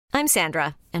I'm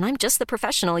Sandra, and I'm just the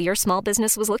professional your small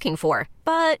business was looking for.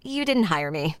 But you didn't hire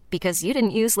me because you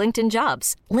didn't use LinkedIn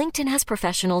Jobs. LinkedIn has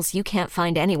professionals you can't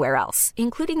find anywhere else,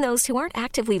 including those who aren't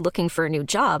actively looking for a new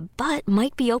job, but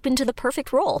might be open to the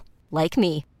perfect role, like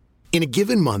me. In a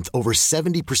given month, over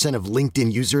 70% of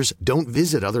LinkedIn users don't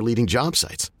visit other leading job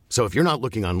sites. So if you're not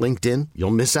looking on LinkedIn,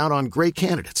 you'll miss out on great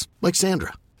candidates like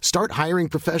Sandra. Start hiring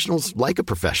professionals like a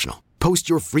professional. Post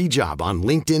your free job on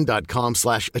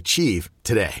linkedin.com/achieve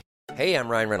today. Hey, I'm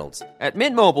Ryan Reynolds. At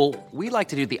Mint Mobile, we like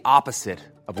to do the opposite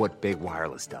of what Big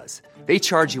Wireless does. They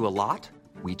charge you a lot,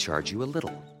 we charge you a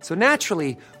little. So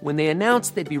naturally, when they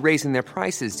announced they'd be raising their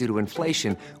prices due to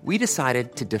inflation, we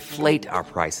decided to deflate our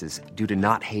prices due to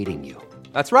not hating you.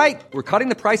 That's right. We're cutting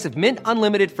the price of Mint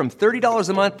Unlimited from $30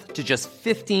 a month to just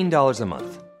 $15 a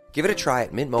month. Give it a try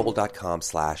at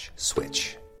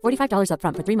mintmobile.com/switch. $45 up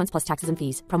front for 3 months plus taxes and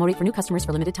fees. Promo rate for new customers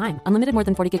for limited time. Unlimited more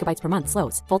than 40 gigabytes per month.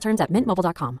 Slows full terms at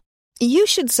mintmobile.com. You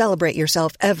should celebrate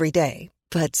yourself every day,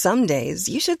 but some days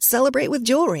you should celebrate with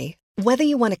jewelry. Whether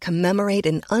you want to commemorate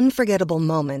an unforgettable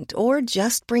moment or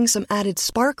just bring some added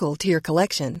sparkle to your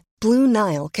collection, Blue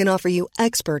Nile can offer you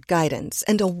expert guidance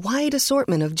and a wide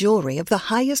assortment of jewelry of the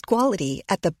highest quality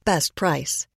at the best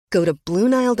price. Go to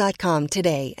BlueNile.com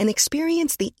today and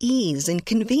experience the ease and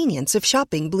convenience of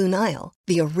shopping Blue Nile,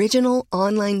 the original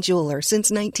online jeweler since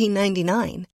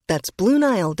 1999. That's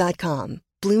BlueNile.com.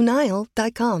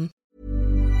 BlueNile.com.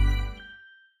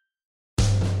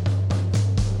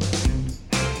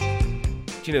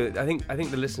 Do you know, I think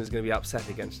the listener's going to be upset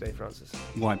against Dave Francis.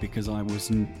 Why? Because I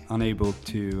was unable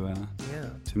to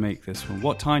make this one.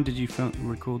 What time did you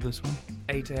record this one?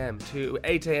 8 a.m.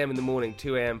 8 a.m. in the morning,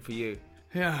 2 a.m. for you.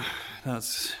 Yeah, that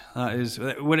is.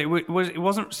 Well, it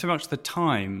wasn't so much the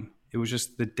time. It was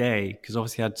just the day, because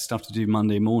obviously I had stuff to do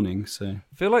Monday morning. So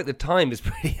I feel like the time is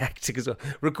pretty hectic as well.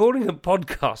 Recording a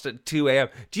podcast at 2 a.m.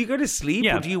 Do you go to sleep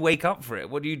or do you wake up for it?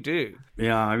 What do you do?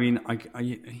 Yeah, I mean,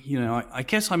 I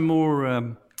guess I'm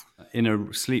more in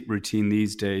a sleep routine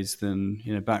these days than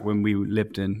back when we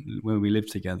lived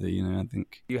together. I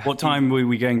think. What time were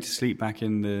we going to sleep back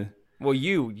in the? Well,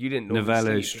 you didn't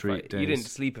Novello Street days. You didn't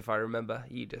sleep, if I remember.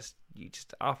 You just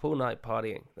up all night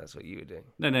partying. That's what you were doing.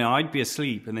 No, I'd be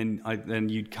asleep, and then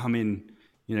you'd come in,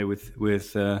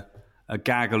 with a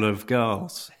gaggle of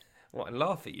girls. What, and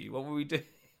laugh at you? What were we doing?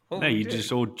 You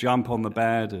just all jump on the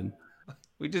bed and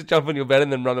we just jump on your bed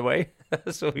and then run away.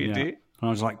 That's what we do. And I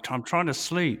was like, I'm trying to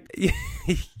sleep. I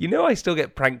still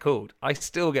get prank called. I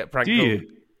still get prank called. Do you?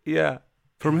 Yeah.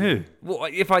 From who? Well,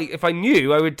 if I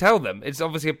knew, I would tell them. It's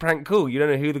obviously a prank call. You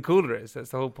don't know who the caller is. That's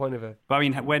the whole point of it. But I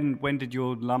mean, when did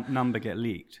your number get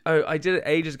leaked? Oh, I did it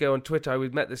ages ago on Twitter. I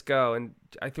met this girl, and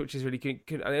I thought she was really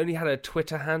cute. I only had her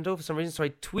Twitter handle for some reason, so I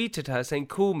tweeted her saying,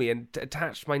 "Call me," and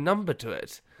attached my number to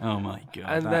it. Oh my god,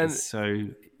 and that's so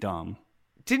dumb.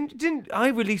 Didn't I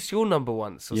release your number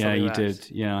once? Or yeah, something you like did.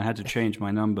 Yeah, I had to change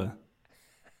my number.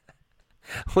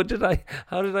 What did I?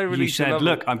 How did I release? You said, your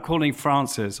number? "Look, I'm calling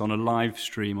Francis on a live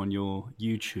stream on your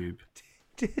YouTube."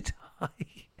 Did I?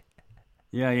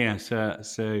 Yeah.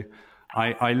 So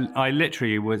I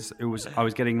literally was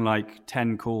getting like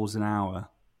 10 calls an hour.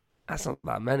 That's not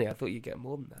that many. I thought you'd get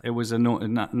more than that. It was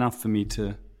enough for me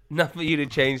to. Enough for you to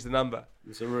change the number.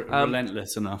 It's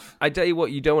relentless enough. I tell you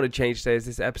what, you don't want to change today is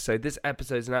this episode. This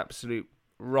episode is an absolute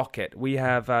rocket. We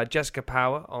have Jessica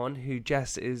Power on, who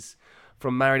Jess is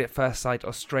from Married at First Sight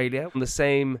Australia, on the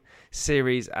same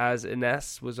series as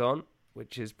Ines was on,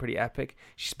 which is pretty epic.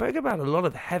 She spoke about a lot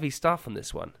of heavy stuff on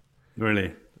this one.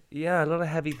 Really? Yeah, a lot of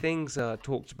heavy things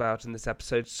talked about in this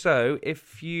episode. So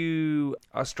if you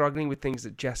are struggling with things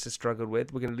that Jess has struggled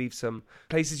with, we're going to leave some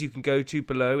places you can go to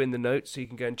below in the notes so you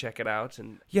can go and check it out.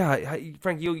 And yeah,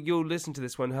 Frank, you'll listen to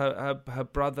this one. Her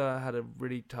brother had a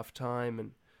really tough time,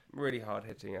 and really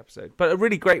hard-hitting episode, but a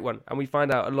really great one. And we find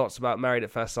out a lot about Married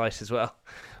at First Sight as well,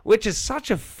 which is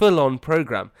such a full-on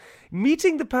program.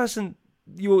 Meeting the person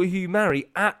who you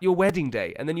marry at your wedding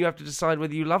day, and then you have to decide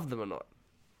whether you love them or not.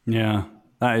 Yeah,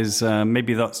 that is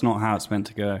maybe that's not how it's meant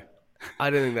to go. I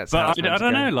don't think that's. But how it's meant I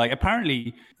don't to go. know. Like,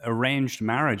 apparently, arranged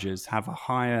marriages have a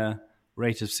higher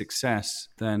rate of success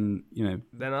than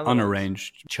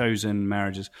unarranged, chosen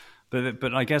marriages.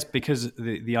 But I guess because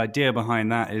the idea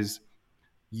behind that is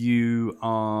you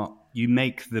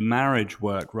make the marriage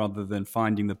work rather than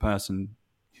finding the person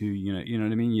who you know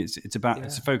what I mean.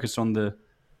 It's focused on the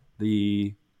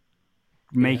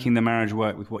making the marriage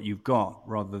work with what you've got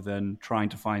rather than trying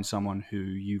to find someone who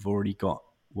you've already got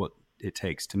what it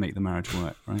takes to make the marriage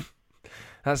work. Right?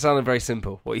 That sounded very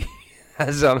simple.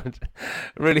 has on it.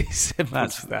 Really simple.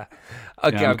 That's that.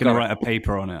 Okay, I'm going to write a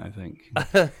paper on it, I think.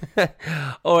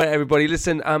 All right, everybody.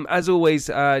 Listen, as always,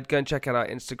 go and check out our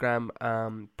Instagram,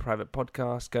 Private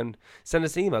Podcast. Go and send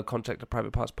us an email,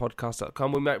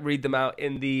 contact@privatepartspodcast.com. We might read them out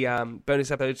in the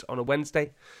bonus episodes on a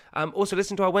Wednesday. Also,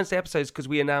 listen to our Wednesday episodes because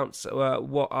we announce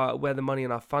where the money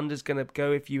in our fund is going to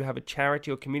go. If you have a charity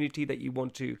or community that you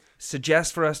want to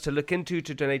suggest for us to look into,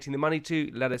 to donating the money to,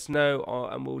 let us know,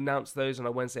 and we'll announce those on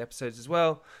our Wednesday episodes as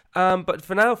well. But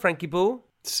for now, Frankie Ball,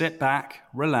 sit back,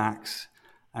 relax,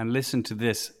 and listen to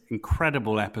this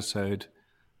incredible episode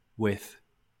with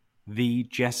the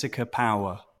Jessica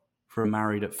Power from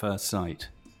Married at First Sight.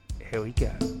 Here we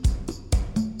go.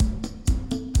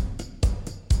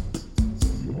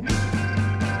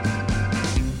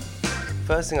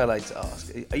 First thing I'd like to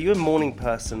ask, are you a morning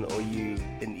person or are you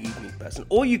an evening person?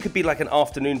 Or you could be like an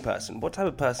afternoon person. What type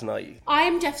of person are you? I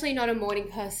am definitely not a morning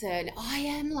person. I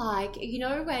am like,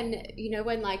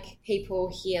 when like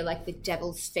people hear like the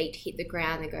devil's feet hit the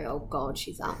ground, they go, oh God,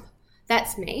 she's up.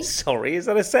 That's me. Sorry, is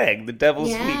that a saying? The devil's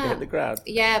feet hit the ground?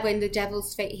 Yeah, when the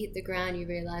devil's feet hit the ground, you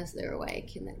realise they're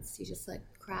awake and you're just like,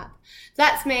 crap.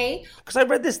 That's me. Because I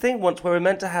read this thing once where we're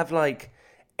meant to have like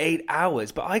 8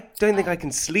 hours, but I don't think I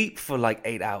can sleep for like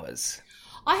 8 hours.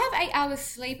 I have 8 hours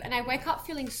sleep and I wake up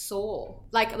feeling sore,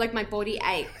 like my body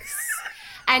aches.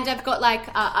 And I've got like,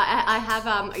 I have,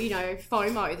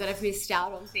 FOMO that I've missed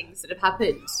out on things that have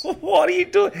happened. What are you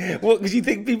doing? What, because you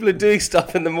think people are doing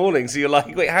stuff in the morning, so you're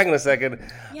like, wait, hang on a second.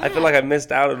 Yeah. I feel like I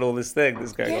missed out on all this thing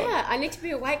that's going on. Yeah, I need to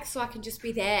be awake so I can just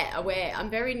be there, aware. I'm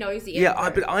very nosy. Yeah,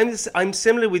 but I'm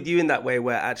similar with you in that way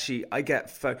where actually I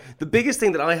get... The biggest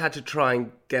thing that I had to try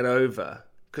and get over,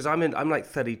 because I'm like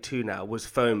 32 now, was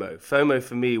FOMO. FOMO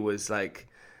for me was like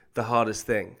the hardest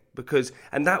thing.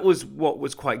 And that was what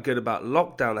was quite good about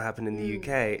lockdown that happened in the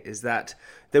UK, is that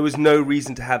there was no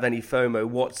reason to have any FOMO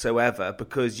whatsoever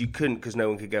because you couldn't, because no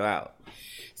one could go out.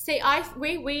 See,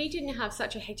 we didn't have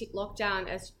such a hectic lockdown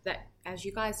as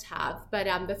you guys have, but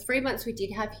the 3 months we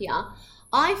did have here,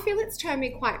 I feel it's turned me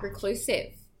quite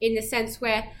reclusive in the sense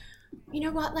where, you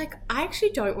know what, like I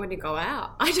actually don't want to go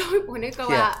out. I don't want to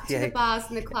go out to the bars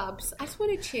and the clubs. I just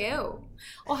want to chill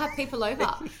or have people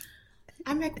over.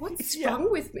 I'm like, what's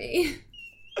wrong with me?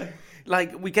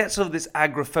 Like, we get sort of this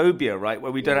agoraphobia, right,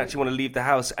 where we don't actually want to leave the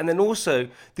house. And then also,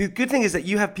 the good thing is that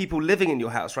you have people living in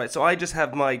your house, right? So I just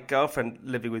have my girlfriend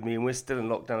living with me, and we're still in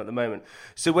lockdown at the moment.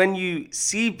 So when you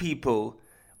see people,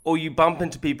 or you bump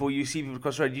into people, you see people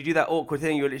across the road, you do that awkward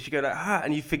thing, you literally go like,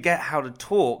 and you forget how to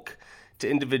talk to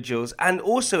individuals. And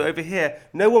also over here,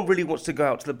 no one really wants to go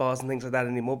out to the bars and things like that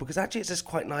anymore, because actually it's just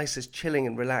quite nice, as chilling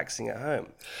and relaxing at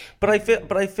home. But I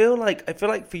feel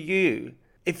like for you,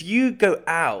 if you go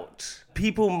out,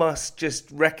 people must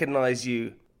just recognize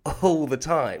you all the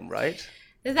time, right?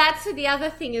 That's the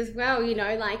other thing as well,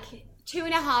 like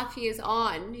 2.5 years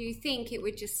on, you think it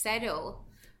would just settle,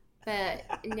 but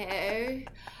no.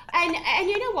 And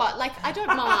you know what, like I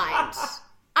don't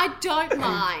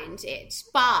mind it,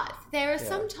 but there are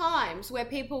some times where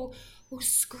people will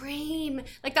scream,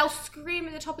 like they'll scream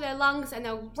at the top of their lungs and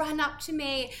they'll run up to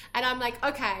me and I'm like,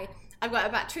 okay, I've got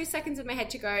about 2 seconds in my head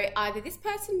to go, either this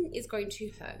person is going to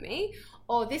hurt me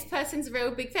or this person's a real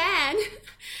big fan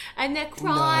and they're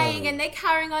crying and they're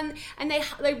carrying on and they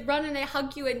run and they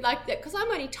hug you and like that, because I'm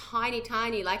only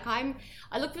tiny, like I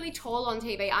look really tall on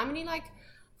TV. I'm only like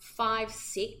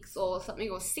 5'6" or something,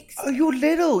 or 6. Oh, you're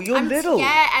little. Little.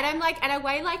 Yeah, and I'm like, and I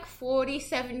weigh like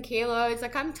 47 kilos.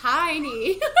 Like I'm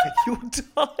tiny. You're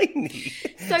tiny.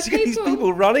 So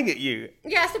people running at you.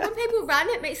 Yeah, so when people run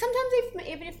at me, sometimes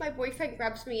even if my boyfriend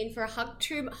grabs me in for a hug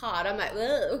too hard, I'm like,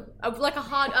 ugh, like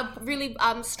a really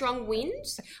strong wind.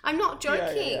 I'm not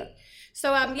joking. Yeah.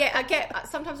 So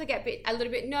sometimes I get a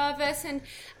little bit nervous, and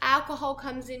alcohol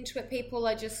comes into it. People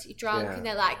are just drunk and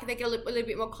they get a little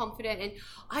bit more confident, and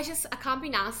I can't be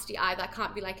nasty either. I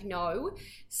can't be like no.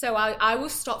 So I will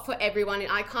stop for everyone,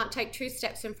 and I can't take 2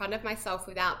 steps in front of myself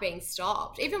without being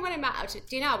stopped, even when I'm out at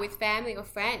dinner with family or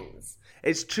friends.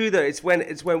 It's true though. It's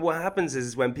when what happens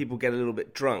is when people get a little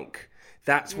bit drunk.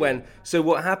 That's when. So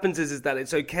what happens is that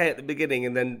it's okay at the beginning,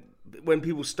 and then when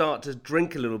people start to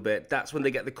drink a little bit, that's when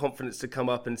they get the confidence to come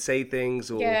up and say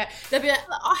things. Or they'll be like,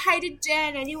 I hated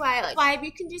Dan anyway. Like, babe,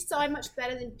 you can do so much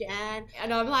better than Dan.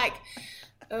 And I'm like,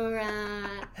 all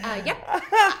right, yep.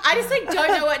 I just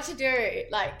don't know what to do.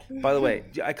 Like, by the way,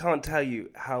 I can't tell you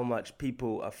how much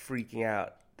people are freaking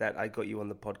out that I got you on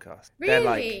the podcast.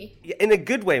 Really? They're in a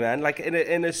good way, man. Like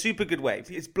in a super good way.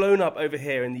 It's blown up over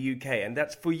here in the UK, and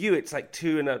that's for you. It's like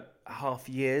 2.5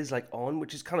 years like on,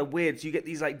 which is kind of weird. So you get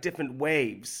these like different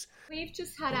waves. We've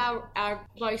just had our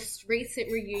most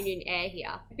recent reunion air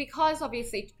here because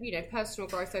obviously, personal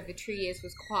growth over 2 years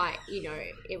was quite,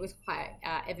 it was quite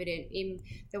evident in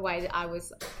the way that I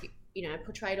was,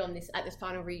 portrayed at this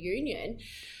final reunion.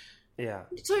 Yeah.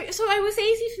 So it was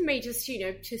easy for me just,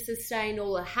 to sustain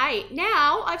all the hate.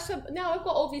 Now I've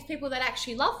got all these people that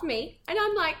actually love me, and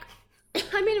I'm like,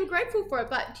 I'm grateful for it,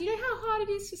 but do you know how hard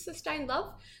it is to sustain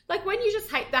love? Like when you just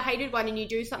hate the hated one and you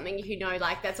do something,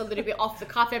 like that's a little bit off the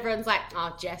cuff, everyone's like,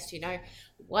 oh, Jess,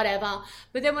 whatever.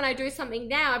 But then when I do something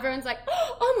now, everyone's like,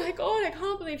 oh my God, I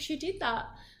can't believe she did that.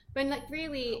 When like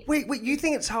really... Wait, you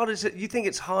think it's harder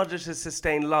to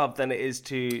sustain love than it is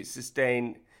to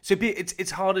sustain... So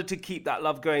it's harder to keep that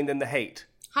love going than the hate?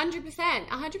 100%.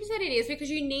 100% it is, because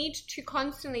you need to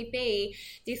constantly be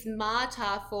this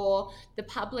martyr for the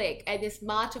public and this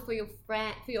martyr for your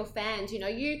fans. You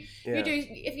do,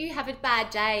 if you have a bad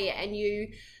day and you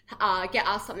get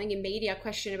asked something in media, a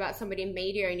question about somebody in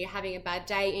media, and you're having a bad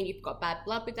day and you've got bad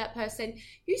blood with that person,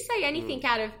 you say anything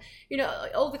out of,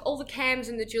 all the Cams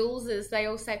and the Juleses, they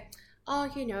all say,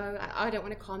 oh, I don't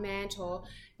want to comment, or,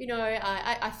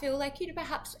 I feel like,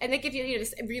 perhaps, and they give you,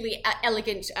 this really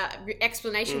elegant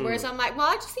explanation, whereas I'm like, well,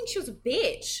 I just think she was a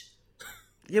bitch.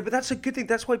 Yeah, but that's a good thing.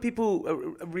 That's why people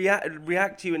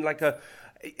react to you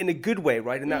in a good way,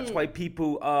 right? And that's why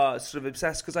people are sort of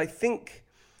obsessed, because I think,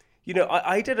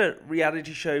 I did a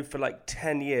reality show for like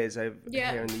 10 years over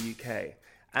here in the UK,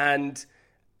 and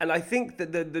I think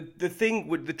that the thing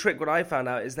with the trick, what I found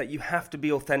out is that you have to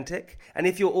be authentic, and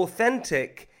if you're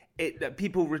authentic,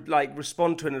 people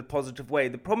respond to it in a positive way.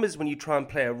 The problem is when you try and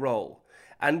play a role,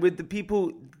 and with the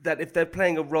people that if they're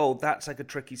playing a role, that's like a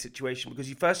tricky situation,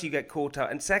 because you get caught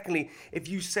out, and secondly, if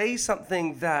you say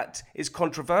something that is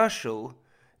controversial,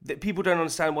 that people don't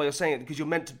understand why you're saying it, because you're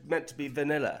meant to be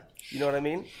vanilla. You know what I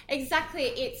mean? Exactly.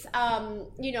 It's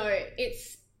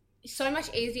it's so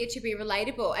much easier to be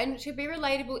relatable, and to be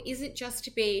relatable isn't just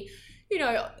to be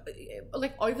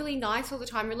like overly nice all the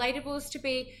time. Relatable is to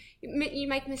be, you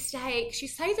make mistakes, you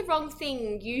say the wrong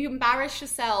thing, you embarrass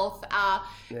yourself,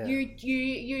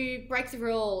 you break the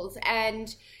rules,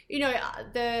 and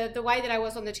the way that I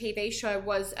was on the TV show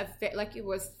was it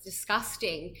was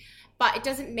disgusting. But it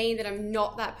doesn't mean that I'm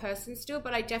not that person still,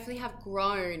 but I definitely have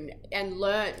grown and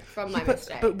learned from my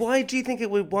mistakes. But why do you think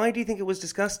it was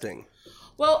disgusting?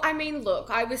 Well, I mean, look,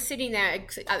 I was sitting there,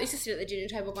 I used to sit at the dinner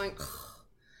table going, do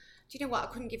you know what? I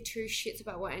couldn't give two shits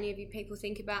about what any of you people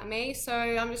think about me, so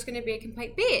I'm just going to be a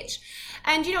complete bitch.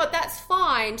 And you know what? That's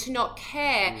fine to not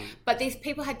care, but these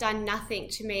people had done nothing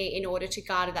to me in order to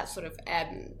garner that sort of,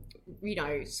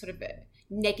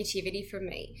 negativity from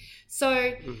me.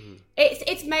 So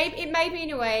it made me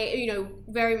in a way,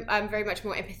 very much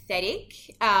more empathetic.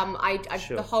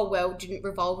 Sure. The whole world didn't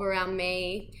revolve around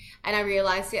me, and I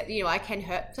realized that I can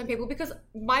hurt some people, because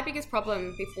my biggest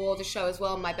problem before the show as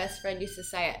well, my best friend used to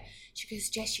say it. She goes,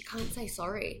 Jess, you can't say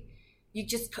sorry. You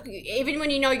just, even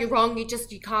when you know you're wrong,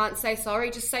 you can't say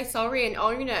sorry. Just say sorry and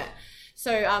own it.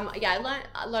 So I learned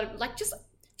a lot of just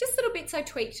little bits I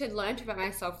tweaked and learned about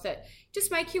myself that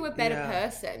just make you a better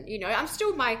person. I'm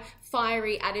still my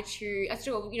fiery attitude. I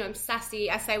still, I'm sassy.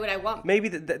 I say what I want. Maybe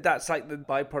that's like the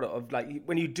byproduct of like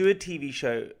when you do a TV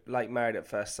show like Married at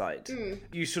First Sight,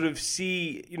 you sort of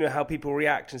see, how people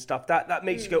react and stuff. That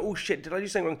makes you go, oh shit, did I do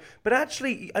something wrong? But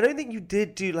actually, I don't think you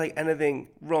did do like anything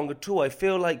wrong at all. I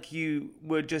feel like you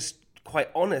were just quite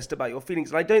honest about your feelings,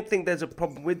 and I don't think there's a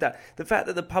problem with that. The fact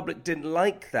that the public didn't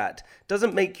like that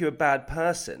doesn't make you a bad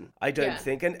person, I don't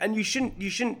think, and you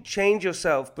shouldn't change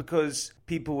yourself because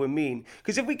people were mean.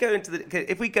 Because if we go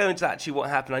into actually what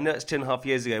happened, I know it's 2.5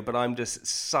 years ago, but I'm just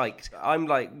psyched. I'm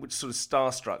like sort of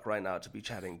starstruck right now to be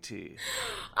chatting to you.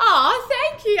 Oh,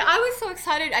 thank you. I was so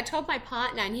excited. I told my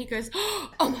partner, and he goes,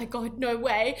 oh my God, no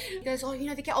way. He goes, oh, they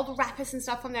get all the rappers and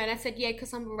stuff on there, and I said, yeah,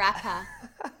 because I'm a rapper.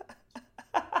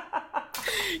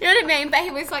 You know what I mean? But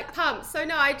he was like pumped. So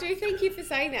no, I do thank you for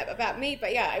saying that about me.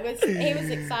 But yeah, he was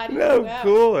excited. No, of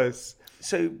course.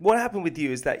 So what happened with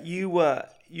you is that you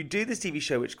do this TV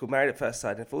show which is called Married at First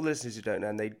Sight, and for all the listeners who don't know,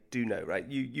 and they do know, right?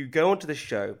 You go onto the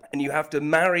show and you have to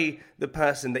marry the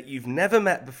person that you've never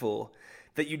met before,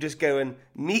 that you just go and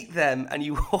meet them and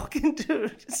you walk into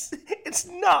it's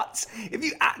nuts.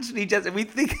 If we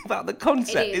think about the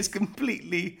concept, it's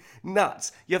completely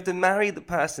nuts. You have to marry the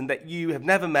person that you have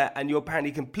never met and you're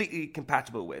apparently completely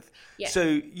compatible with. Yeah.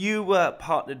 So you were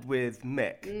partnered with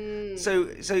Mick. So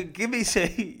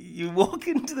you walk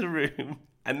into the room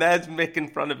and there's Mick in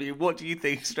front of you. What do you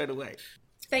think straight away?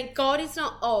 Thank God he's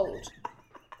not old.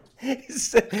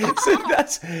 So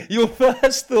that's your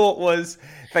first thought was,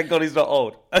 thank God he's not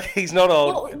old. Okay, he's not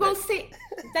old. Well, see,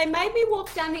 they made me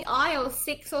walk down the aisle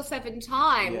 6 or 7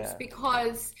 times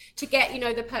because to get,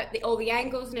 all the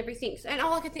angles and everything. And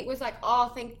all I could think was like,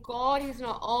 oh, thank God he's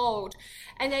not old.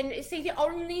 And then, see, the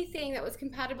only thing that was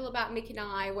compatible about Mick and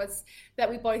I was that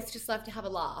we both just love to have a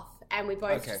laugh. And we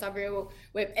both just are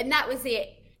and that was it.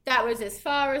 That was as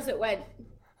far as it went.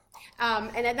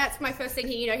 And then that's my first thing.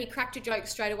 He cracked a joke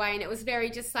straight away, and it was very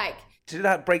just like... Did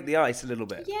that break the ice a little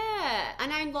bit? Yeah,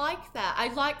 and I like that.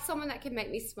 I like someone that can make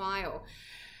me smile.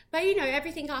 But,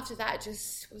 everything after that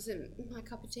just wasn't my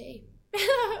cup of tea.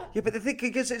 Yeah, but the thing,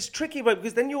 because it's tricky, right?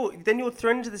 Because then you're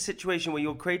thrown into the situation where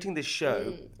you're creating this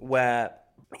show where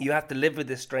you have to live with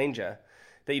this stranger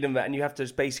that you don't met, and you have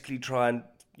to basically try and,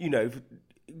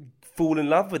 fall in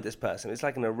love with this person. It's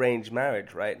like an arranged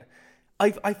marriage, right?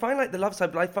 I find like the love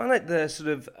side, but I find like the sort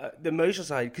of the emotional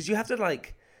side, because you have to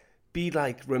like be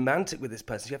like romantic with this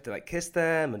person. You have to like kiss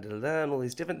them and all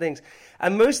these different things.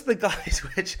 And most of the guys,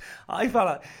 which I found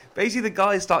like, basically the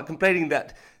guys start complaining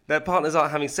that their partners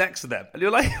aren't having sex with them. And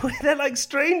you're like, they're like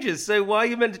strangers, so why are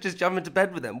you meant to just jump into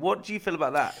bed with them? What do you feel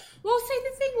about that? Well, see,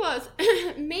 the thing was,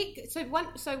 Mick,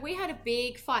 so we had a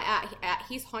big fight at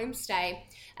his homestay,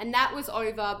 and that was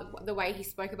over the way he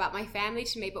spoke about my family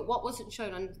to me, but what wasn't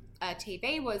shown on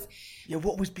TV was... Yeah,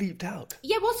 what was bleeped out?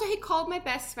 Yeah, well, so he called my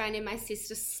best friend and my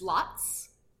sister sluts.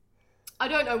 I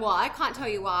don't know why. I can't tell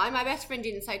you why. My best friend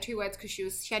didn't say 2 words because she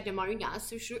had pneumonia,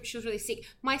 so she was really sick.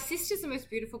 My sister's the most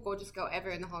beautiful, gorgeous girl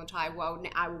ever in the whole entire world, and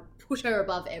I will put her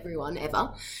above everyone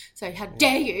ever. So how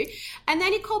dare you? And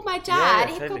then he called my dad.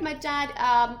 Yeah, he called my dad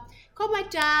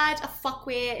a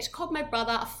fuckwit. Called my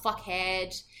brother a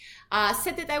fuckhead.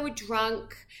 Said that they were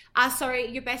drunk.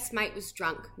 Sorry, your best mate was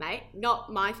drunk, mate,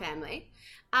 not my family.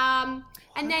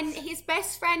 And then his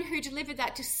best friend who delivered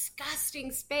that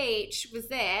disgusting speech was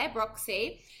there,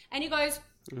 Broxy, and he goes,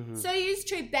 so you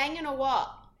two banging or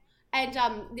what? And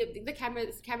the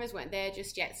cameras weren't there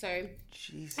just yet, so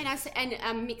Jesus.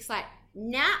 And Mick's like,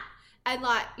 nah, and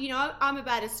like, I'm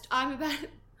about as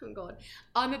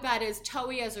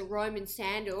toey as a Roman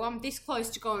sandal. I'm this close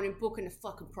to going and booking a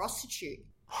fucking prostitute.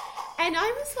 And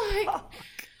I was like,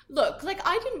 look, like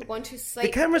I didn't want to sleep.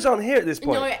 The cameras aren't here at this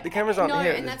point. The cameras aren't here. No,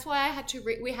 and that's why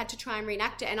we had to try and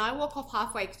reenact it. And I walk off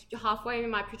halfway, and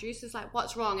my producer's like,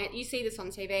 "What's wrong?" You see this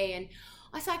on TV, and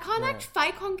I said, "I can't act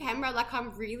fake on camera. Like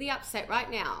I'm really upset right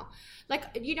now. Like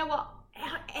you know what?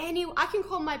 I can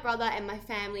call my brother and my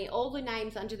family all the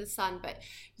names under the sun, but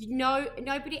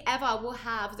nobody ever will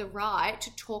have the right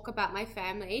to talk about my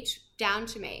family down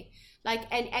to me." Like,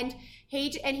 and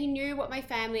he knew what my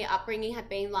family upbringing had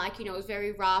been like. It was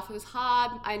very rough. It was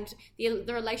hard. And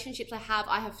the relationships I have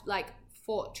like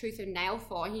fought tooth and nail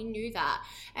for. He knew that.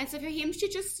 And so for him to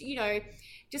just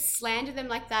slander them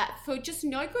like that for just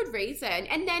no good reason,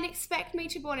 and then expect me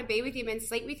to want to be with him and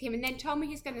sleep with him, and then tell me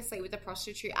he's going to sleep with a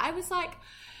prostitute. I was like,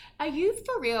 are you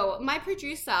for real? My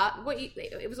producer,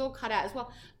 it was all cut out as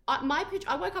well. I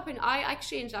woke up and I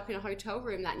actually ended up in a hotel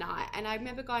room that night, and I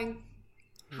remember going,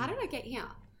 how did I get here?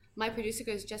 My producer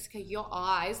goes, Jessica, your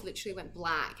eyes literally went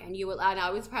black, and I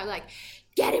was probably like,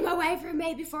 get him away from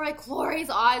me before I claw his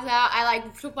eyes out. I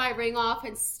like took my ring off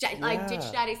and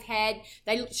ditched out his head.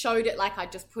 They showed it like I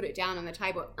just put it down on the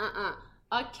table.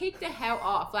 I kicked the hell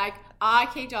off. Like I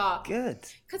kicked off. Good.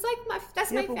 Because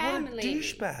that's my family. What a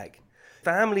douchebag.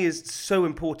 Family is so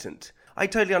important. I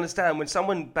totally understand when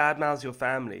someone badmouths your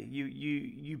family,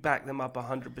 you back them up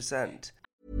 100%.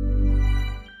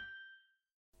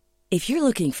 If you're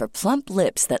looking for plump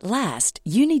lips that last,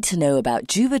 you need to know about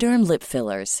Juvederm lip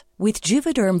fillers. With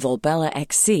Juvederm Volbella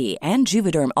XC and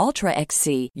Juvederm Ultra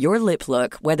XC, your lip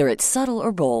look, whether it's subtle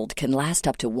or bold, can last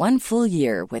up to 1 full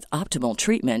year with optimal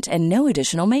treatment and no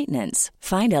additional maintenance.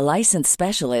 Find a licensed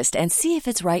specialist and see if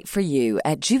it's right for you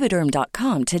at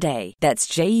Juvederm.com today. That's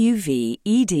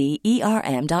JUVEDERM.com.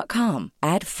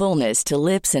 Add fullness to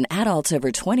lips in adults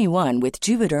over 21 with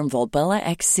Juvederm Volbella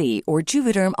XC or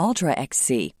Juvederm Ultra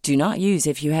XC. Do not use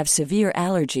if you have severe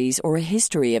allergies or a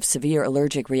history of severe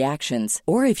allergic reactions,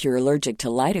 or if you're allergic to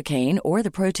lidocaine or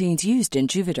the proteins used in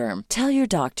Juvederm. Tell your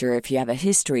doctor if you have a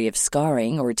history of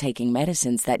scarring or taking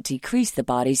medicines that decrease the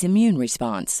body's immune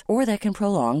response or that can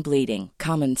prolong bleeding.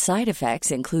 Common side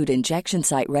effects include injection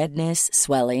site redness,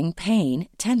 swelling, pain,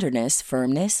 tenderness,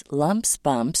 firmness, lumps,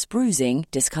 bumps, bruising,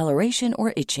 discoloration,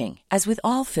 or itching. As with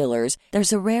all fillers,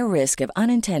 there's a rare risk of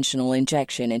unintentional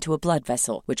injection into a blood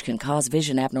vessel, which can cause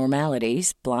vision abnormalities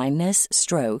abnormalities, blindness,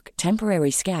 stroke,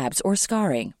 temporary scabs, or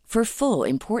scarring. For full,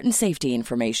 important safety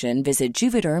information, visit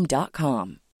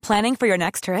Juvederm.com. Planning for your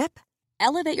next trip?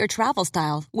 Elevate your travel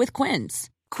style with Quince.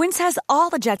 Quince has all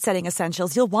the jet-setting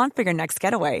essentials you'll want for your next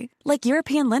getaway, like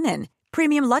European linen,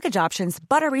 premium luggage options,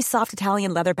 buttery soft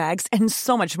Italian leather bags, and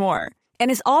so much more. And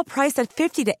is all priced at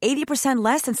 50 to 80%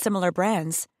 less than similar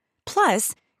brands.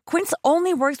 Plus, Quince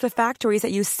only works with factories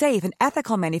that use safe and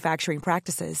ethical manufacturing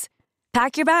practices.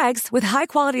 Pack your bags with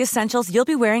high-quality essentials you'll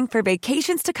be wearing for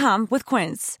vacations to come with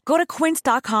Quince. Go to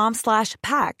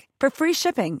quince.com/pack for free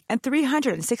shipping and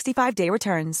 365-day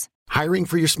returns. Hiring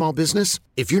for your small business?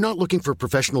 If you're not looking for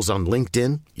professionals on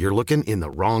LinkedIn, you're looking in the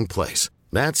wrong place.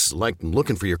 That's like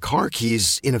looking for your car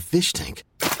keys in a fish tank.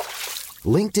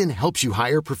 LinkedIn helps you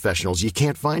hire professionals you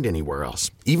can't find anywhere else,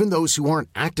 even those who aren't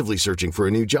actively searching for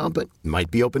a new job but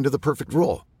might be open to the perfect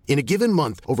role. In a given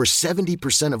month, over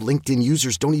 70% of LinkedIn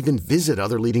users don't even visit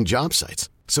other leading job sites.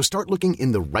 So start looking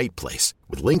in the right place.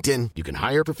 With LinkedIn, you can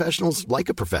hire professionals like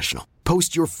a professional.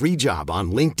 Post your free job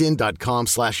on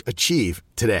linkedin.com/achieve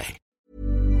today.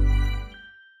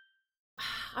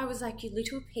 I was like, you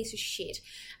little piece of shit.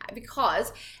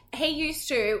 Because he used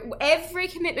to, every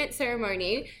commitment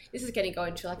ceremony, this is going to go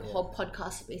into like a whole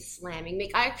podcast of me slamming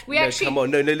Mick. Come on,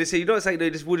 no, listen, you don't say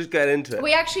no, we'll just get into it.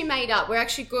 We actually made up, we're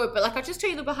actually good, but like, I'll just tell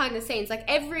you the behind the scenes. Like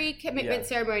every commitment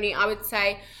ceremony, I would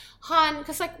say, hun,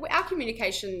 because like our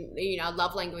communication,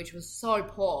 love language was so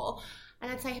poor. And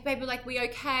I'd say, hey, baby, like, we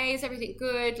okay? Is everything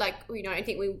good? Like,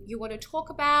 anything you want to talk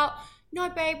about? No,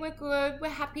 babe, we're good. We're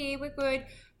happy. We're good.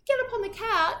 Get up on the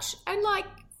couch and like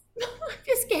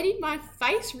just getting my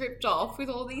face ripped off with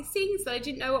all these things that I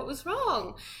didn't know what was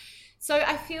wrong. So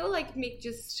I feel like Mick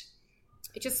just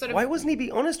sort of... Why wasn't he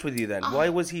being honest with you then? Why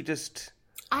was he just...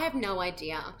 I have no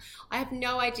idea. I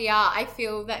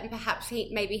feel that perhaps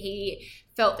he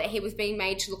felt that he was being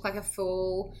made to look like a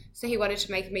fool, so he wanted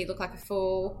to make me look like a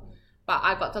fool. But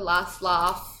I got the last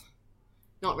laugh.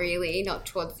 Not really, not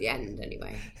towards the end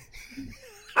anyway.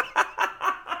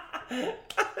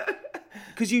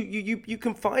 Because you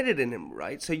confided in him,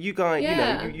 right? So you guys,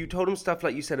 you told him stuff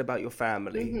like you said about your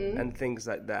family and things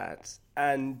like that,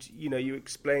 and you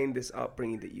explained this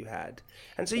upbringing that you had,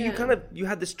 and so you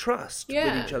had this trust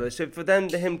with each other. So for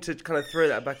him to kind of throw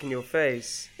that back in your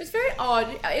face, it's very odd.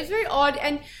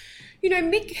 And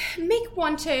Mick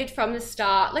wanted from the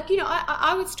start, like,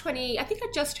 I was 20, I think I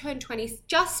just turned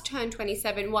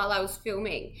 27 while I was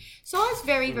filming. So I was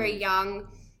very, very young.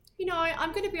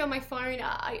 I'm going to be on my phone.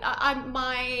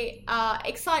 My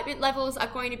excitement levels are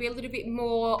going to be a little bit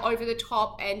more over the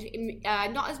top and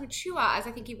not as mature as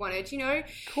I think he wanted, Of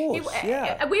course,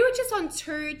 We were just on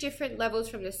two different levels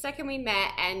from the second we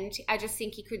met, and I just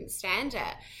think he couldn't stand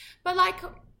it. But like,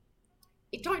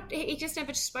 he just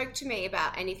never spoke to me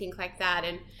about anything like that.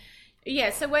 And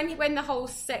yeah, so when the whole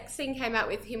sex thing came out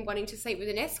with him wanting to sleep with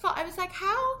an escort, I was like,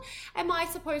 how am I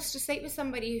supposed to sleep with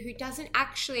somebody who doesn't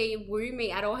actually woo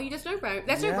me at all? There's no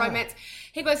romance.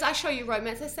 He goes, I show you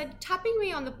romance. I said, tapping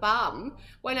me on the bum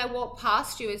when I walk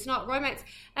past you is not romance.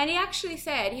 And he actually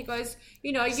said, he goes,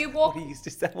 you walk...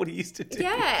 Is that what he used to do?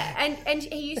 Yeah, and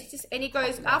he used to, and he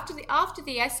goes, after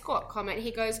the escort comment, he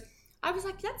goes, I was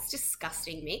like, that's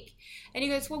disgusting, Mick. And he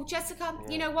goes, well, Jessica,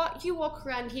 you know what? You walk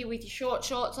around here with your short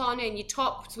shorts on and your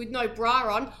tops with no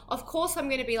bra on. Of course I'm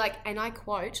going to be like, and I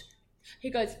quote,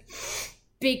 he goes,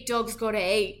 big dog's got to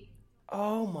eat.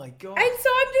 Oh, my God. And so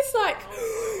I'm just like,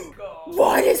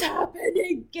 what is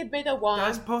happening? Give me the one.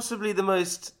 That's possibly the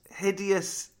most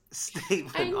hideous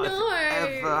statement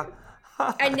I've ever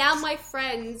heard. And now my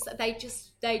friends, they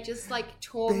just like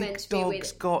torment me with it. Big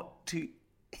dog's got to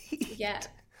eat. Yeah.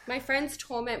 My friends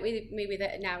torment me with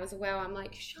it now as well. I'm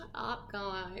like, shut up,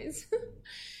 guys.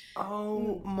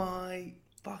 Oh my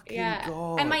fucking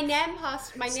God. And my nan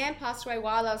passed away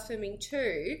while I was filming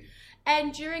too.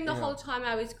 And during the whole time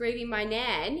I was grieving my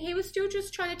nan, he was still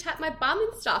just trying to tap my bum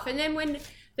and stuff. And then when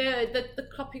the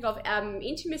topic of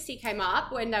intimacy came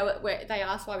up, when they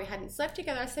asked why we hadn't slept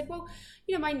together, I said, well,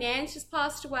 my nan's just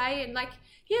passed away, and like,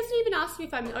 he hasn't even asked me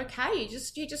if I'm okay. He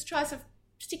just tries to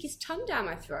stick his tongue down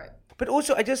my throat. But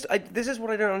also, this is what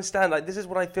I don't understand. Like, this is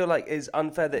what I feel like is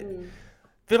unfair. That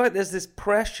I feel like there's this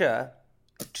pressure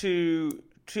to,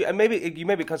 and maybe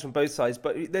it comes from both sides.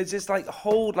 But there's this like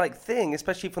whole like thing,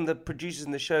 especially from the producers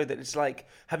in the show, that it's like,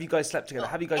 have you guys slept together?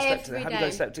 Have you guys slept together? Have you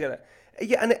guys slept together?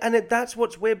 Yeah, and that's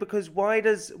what's weird, because why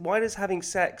does having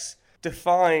sex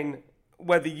define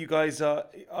whether you guys are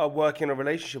working in a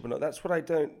relationship or not. That's what I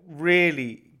don't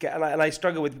really get, and I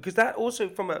struggle with, because that also,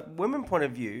 from a woman point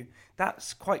of view,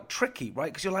 that's quite tricky,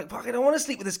 right? Because you're like, fuck, I don't want to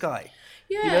sleep with this guy.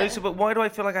 Yeah. You know, so, but why do I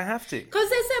feel like I have to? Because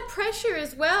there's that pressure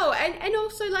as well. And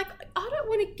also, like, I don't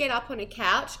want to get up on a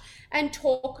couch and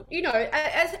talk, you know,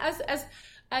 as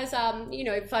you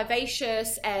know,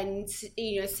 vivacious and,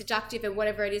 you know, seductive and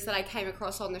whatever it is that I came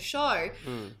across on the show.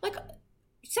 Like,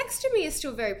 sex to me is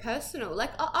still very personal.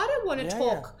 Like, I don't want to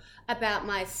talk about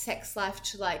my sex life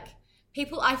to, like,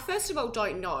 people I first of all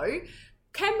don't know.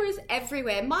 Cameras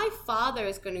everywhere. My father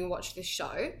is going to watch this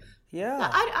show. Yeah.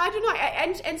 Like, I don't know.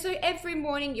 And so every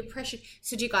morning you're pressured.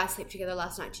 So did you guys sleep together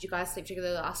last night? Did you guys sleep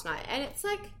together last night? And it's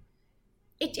like,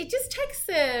 it just takes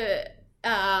the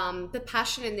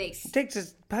passion and it takes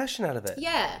the passion out of it.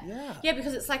 Yeah,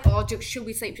 because it's like, should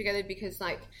we sleep together because,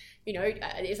 like, you know,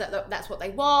 is that's what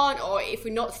they want, or if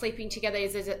we're not sleeping together,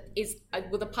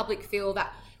 will the public feel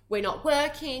that we're not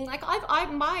working? Like,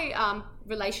 my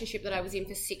relationship that I was in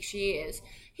for 6 years,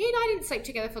 he and I didn't sleep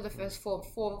together for the first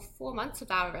four months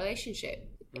of our relationship.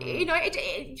 You know,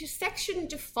 it just, sex shouldn't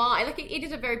define, like, it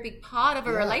is a very big part of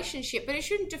a relationship, but it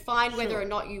shouldn't define whether or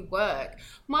not you work.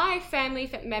 My family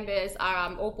members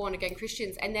are all born again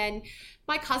Christians, and then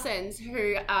my cousins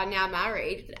who are now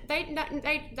married, they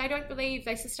don't believe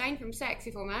they sustain from sex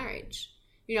before marriage.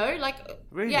 You know, like,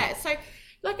 really? Yeah. So,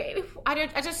 like,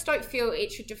 I just don't feel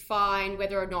it should define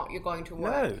whether or not you're going to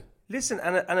work. No. Listen,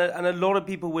 and a lot of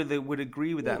people would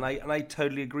agree with that, and I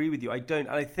totally agree with you. I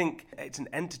think it's an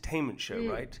entertainment show,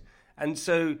 right? And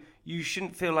so you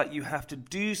shouldn't feel like you have to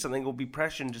do something or be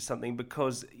pressured into something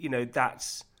because, you know,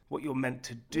 that's what you're meant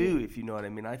to do, if you know what I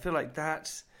mean. I feel like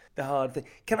that's the hard thing.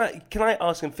 Can I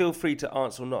ask, and feel free to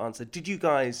answer or not answer, did you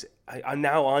guys, I'm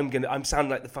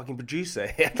sounding like the fucking producer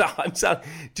here.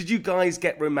 Did you guys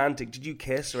get romantic? Did you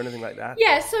kiss or anything like that?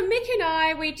 Yeah, so Mick and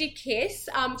I, we did kiss.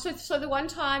 So the one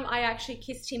time I actually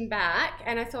kissed him back,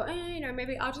 and I thought, you know,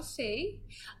 maybe I'll just see.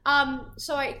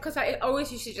 Because I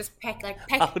always used to just peck.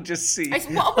 I'll just see. I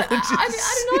don't know,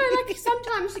 like,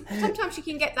 sometimes you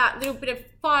can get that little bit of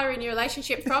fire in your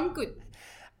relationship from good.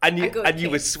 And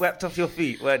you were swept off your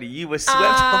feet, weren't you? You were swept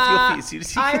off your feet as soon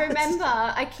as you I remember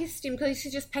I kissed him, because I used to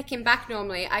just peck him back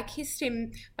normally. I kissed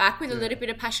him back with a little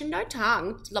bit of passion, no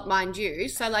tongue, mind you.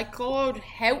 So, like, God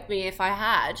help me if I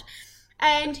had.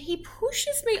 And he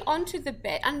pushes me onto the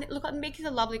bed. And look, Mick is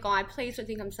a lovely guy. Please don't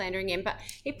think I'm slandering him. But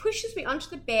he pushes me onto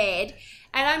the bed.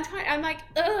 And I'm like,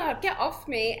 ugh, get off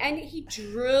me. And he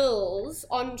drills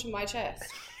onto my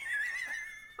chest.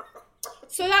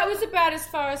 So that was about as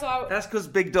far as I... That's because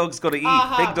Big Dog's got to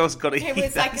eat. Big Dog's got to eat. It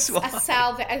was like a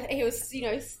salve. He was, you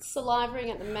know,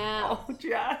 salivating at the mouth. Oh,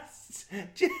 just.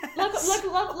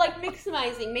 Like Mick's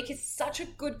amazing. Mick is such a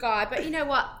good guy. But you know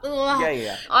what? Ugh,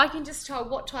 yeah. I can just tell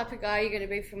what type of guy you're going to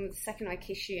be from the second I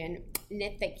kiss you. And no,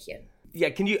 thank you. Yeah,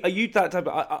 are you that type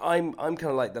of... I'm kind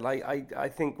of like that. I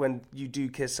think when you do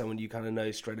kiss someone, you kind of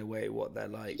know straight away what they're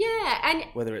like. Yeah, and...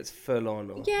 whether it's full on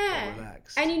or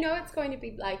relaxed. And you know it's going to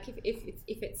be like,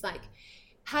 if it's like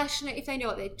passionate, if they know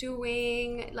what they're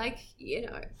doing, like, you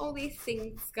know, all these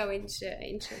things go into...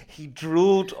 He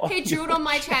drooled on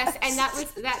my chest, and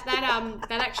that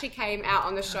actually came out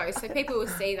on the show, so people will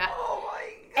see that. Oh my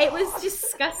God. It was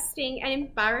disgusting and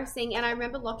embarrassing, and I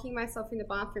remember locking myself in the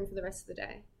bathroom for the rest of the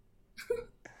day.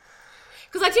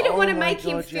 Because I didn't want to make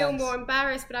him feel more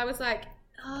embarrassed, but I was like,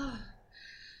 I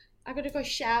got to go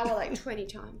shower like 20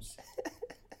 times.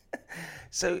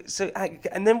 So,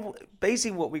 and then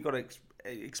basically what we got to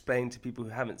explain to people who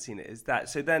haven't seen it is that,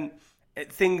 so then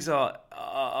things are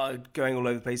going all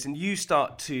over the place, and you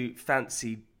start to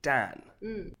fancy Dan,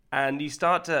 and you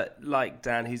start to like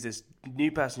Dan, who's this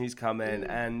new person who's come in,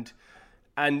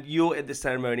 and you're at the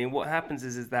ceremony, and what happens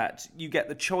is that you get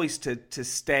the choice to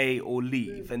stay or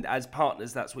leave, and as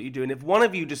partners, that's what you do. And if one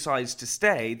of you decides to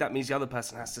stay, that means the other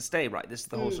person has to stay, right? This is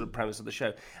the whole sort of premise of the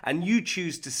show. And you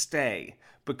choose to stay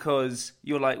because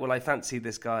you're like, well, I fancy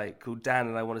this guy called Dan,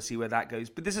 and I want to see where that goes.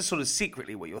 But this is sort of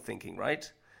secretly what you're thinking,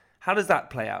 right? How does that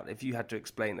play out, if you had to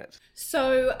explain it?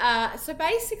 So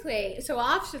basically,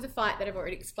 after the fight that I've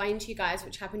already explained to you guys,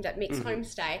 which happened at Mick's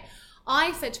homestay,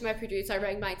 I said to my producer, I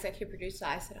rang my executive producer,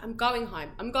 I said, I'm going home.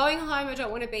 I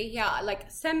don't want to be here. Like,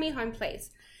 send me home,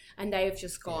 please. And they've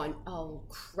just gone, oh,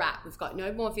 crap, we've got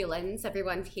no more villains.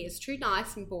 Everyone here is too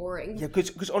nice and boring. Yeah,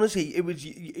 because honestly, it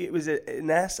was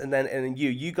Ness and then you.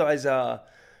 You guys are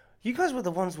You guys were the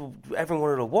ones who everyone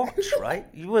wanted to watch, right?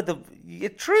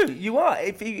 It's true. You are.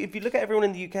 If you look at everyone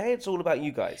in the UK, it's all about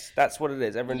you guys. That's what it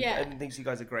is. Everyone thinks you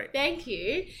guys are great. Thank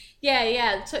you.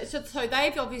 Yeah. So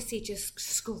they've obviously just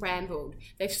scrambled.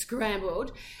 They've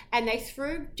scrambled, and they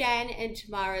threw Dan and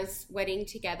Tamara's wedding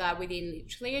together within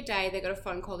literally a day. They got a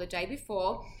phone call the day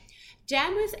before.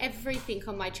 Dan was everything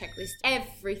on my checklist.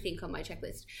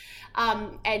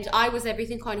 And I was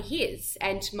everything on his.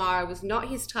 And Tamara was not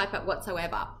his type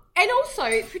whatsoever. And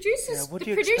also,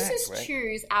 producers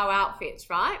choose our outfits,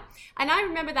 right? And I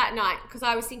remember that night because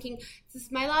I was thinking, this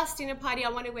is my last dinner party. I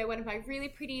want to wear one of my really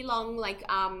pretty long,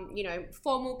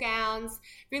 formal gowns,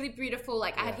 really beautiful.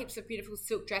 I had heaps of beautiful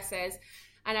silk dresses.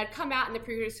 And I'd come out and the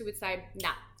producer would say,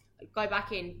 nah, go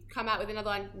back in, come out with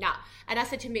another one, nah. And I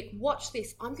said to Mick, watch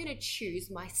this. I'm going to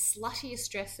choose my sluttiest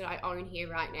dress that I own here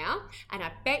right now. And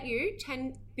I bet you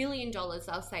 $10 billion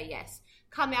I'll say yes.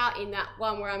 Come out in that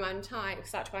one where I'm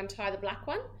start to untie the black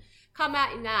one. Come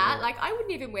out in that. I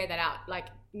wouldn't even wear that out,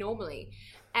 normally.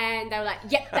 And they were like,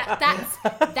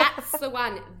 that's the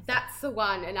one. That's the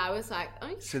one. And I was like,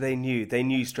 okay. So they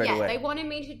knew straight away. Yeah, they wanted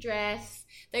me to dress.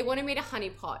 They wanted me to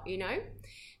honeypot,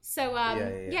 So,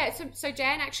 So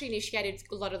Dan actually initiated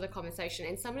a lot of the conversation,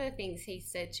 and some of the things he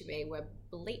said to me were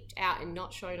bleeped out and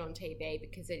not shown on TV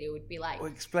because it would be like... Well,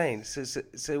 explain. So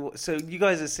you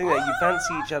guys are sitting there, you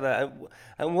fancy each other,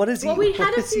 and what is he saying? Well, we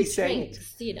had a few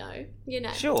drinks, you know.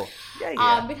 Sure.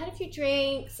 Yeah. We had a few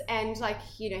drinks, and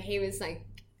he was like,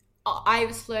 I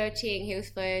was flirting, he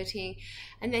was flirting.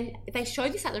 And then they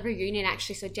showed this at the reunion,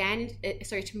 actually. So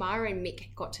Tamara and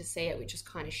Mick got to see it, which was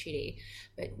kind of shitty.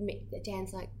 But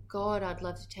Dan's like, God, I'd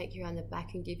love to take you around the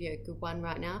back and give you a good one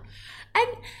right now. And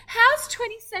how's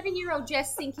 27-year-old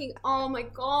Jess thinking, oh my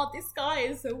God, this guy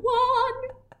is the one?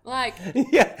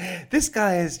 Yeah, this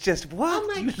guy is just, what? Oh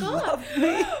my God. Love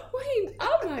me?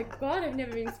 Oh my God, I've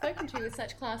never been spoken to with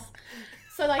such class.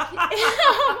 So now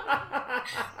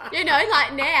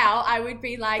I would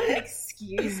be like,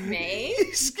 excuse me.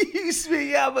 Excuse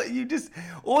me, yeah, but you're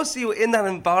in that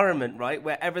environment, right,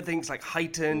 where everything's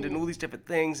heightened and all these different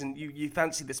things, and you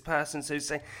fancy this person, so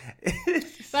say,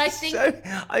 but I think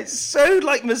it's so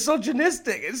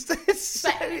misogynistic. It's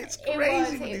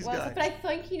crazy with these guys. But I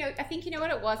think you know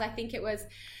what it was. I think it was,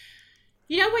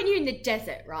 when you're in the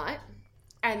desert, right?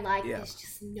 And there's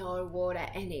just no water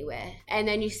anywhere, and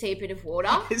then you see a bit of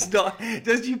water. It's not.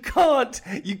 You can't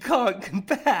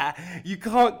compare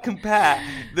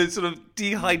the sort of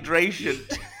dehydration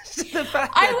to the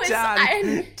fact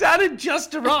that Dan had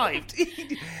just arrived.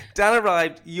 Dan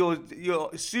arrived.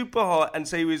 You're super hot, and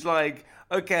so he was like,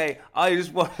 "Okay, I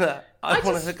want to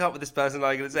hook up with this person."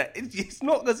 I'm going to say it's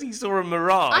not because he saw a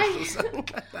mirage or something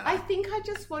like that. I think I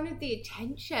just wanted the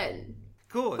attention.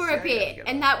 For a bit,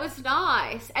 and that was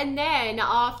nice. And then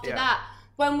after that,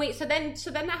 so then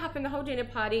that happened, the whole dinner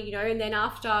party, and then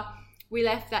after we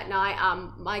left that night,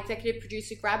 my executive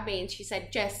producer grabbed me and she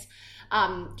said, Jess,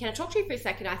 can I talk to you for a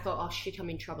second? I thought, oh shit, I'm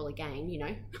in trouble again,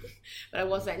 but I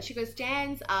wasn't. And she goes,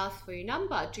 Dan's asked for your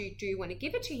number. Do you want to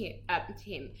give it to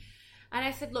him? And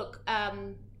I said, look,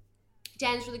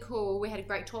 Dan's really cool. We had a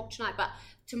great talk tonight, but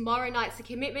tomorrow night's the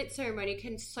commitment ceremony.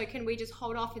 Can we just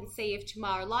hold off and see if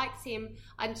Tamara likes him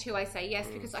until I say yes?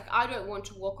 Because I don't want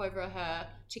to walk over her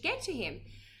to get to him.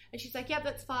 And she's like, yeah,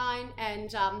 that's fine.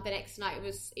 And the next night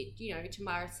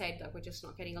Tamara said, we're just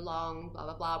not getting along, blah,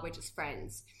 blah, blah. We're just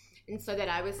friends. And so then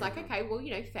I was like, okay, well,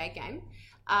 fair game.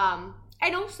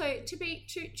 And also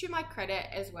to my credit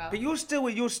as well. But you're still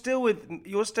with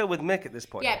Mick at this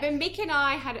point. Yeah, but Mick and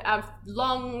I had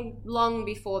long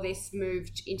before this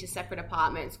moved into separate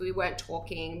apartments. We weren't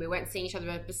talking. We weren't seeing each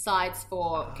other besides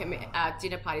for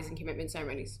dinner parties and commitment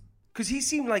ceremonies. Because he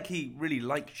seemed like he really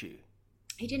liked you.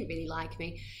 He didn't really like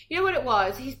me. You know what it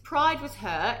was? His pride was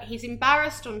hurt. He's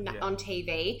embarrassed on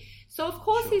TV. So of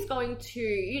course he's going to,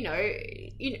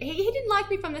 he didn't like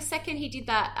me from the second he did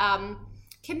that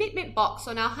commitment box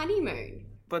on our honeymoon.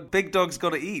 But big dog's got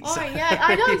to eat. Oh, yeah,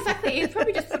 I know, exactly. He was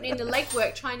probably just putting in the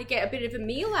legwork trying to get a bit of a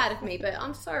meal out of me, but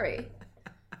I'm sorry.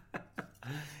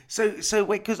 So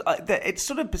wait, because it's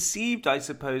sort of perceived, I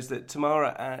suppose, that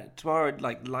Tamara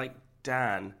liked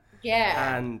Dan.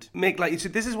 Yeah. And Mick, so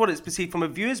this is what it's perceived from a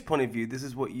viewer's point of view. This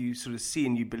is what you sort of see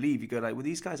and you believe. You go well,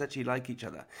 these guys actually like each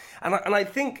other. And I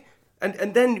think,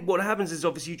 and then what happens is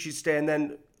obviously you choose to stay,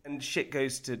 and shit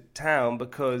goes to town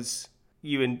because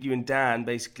you and Dan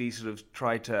basically sort of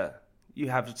you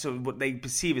have sort of what they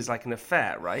perceive as like an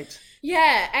affair, right?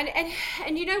 Yeah,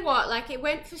 and you know what? It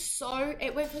went for so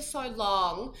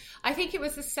long. I think it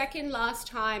was the second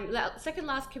last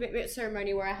commitment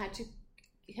ceremony where I had to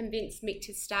convince Mick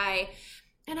to stay.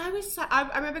 And I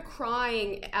remember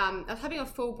crying. I was having a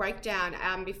full breakdown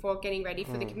before getting ready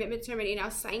for the commitment ceremony, and I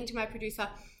was saying to my producer,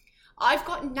 I've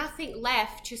got nothing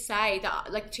left to say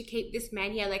that, like, to keep this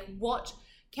man here. Like, what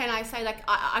can I say? Like,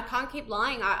 I can't keep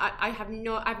lying. I've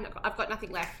got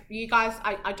nothing left. You guys,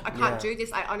 I can't do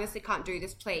this. I honestly can't do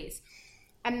this, please.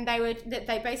 And they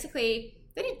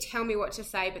didn't tell me what to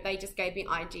say, but they just gave me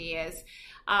ideas.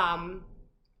 I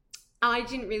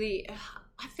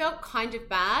felt kind of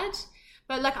bad,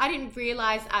 but like, I didn't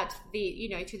realize to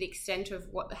the extent of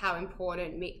how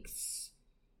important Mick's,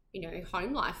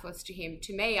 home life was to him.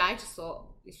 To me, I just thought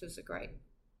this was a great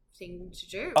thing to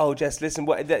do. Oh, Jess, listen,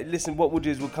 what we'll do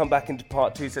is we'll come back into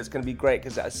part 2, so it's going to be great,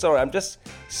 because I'm just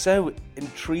so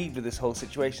intrigued with this whole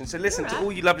situation. So listen, to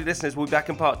all you lovely listeners, we'll be back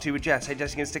in part 2 with Jess. Hey,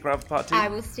 Jess, you going to stick around for part 2? I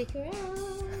will stick around.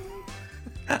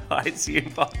 All right, see you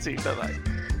in part 2. Bye-bye.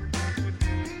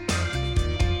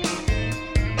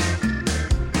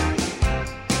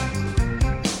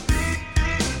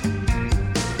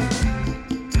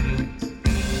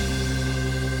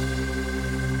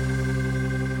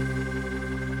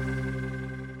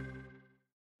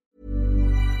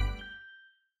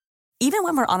 Even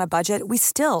when we're on a budget, we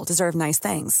still deserve nice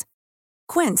things.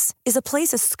 Quince is a place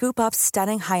to scoop up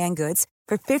stunning high-end goods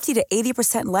for 50 to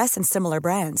 80% less than similar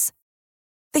brands.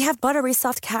 They have buttery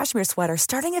soft cashmere sweaters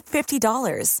starting at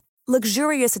 $50,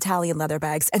 luxurious Italian leather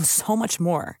bags, and so much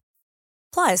more.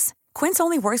 Plus, Quince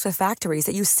only works with factories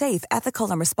that use safe,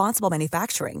 ethical, and responsible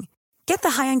manufacturing. Get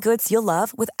the high-end goods you'll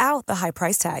love without the high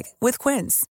price tag with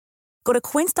Quince. Go to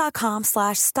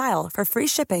quince.com/style for free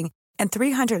shipping and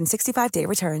 365-day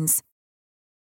returns.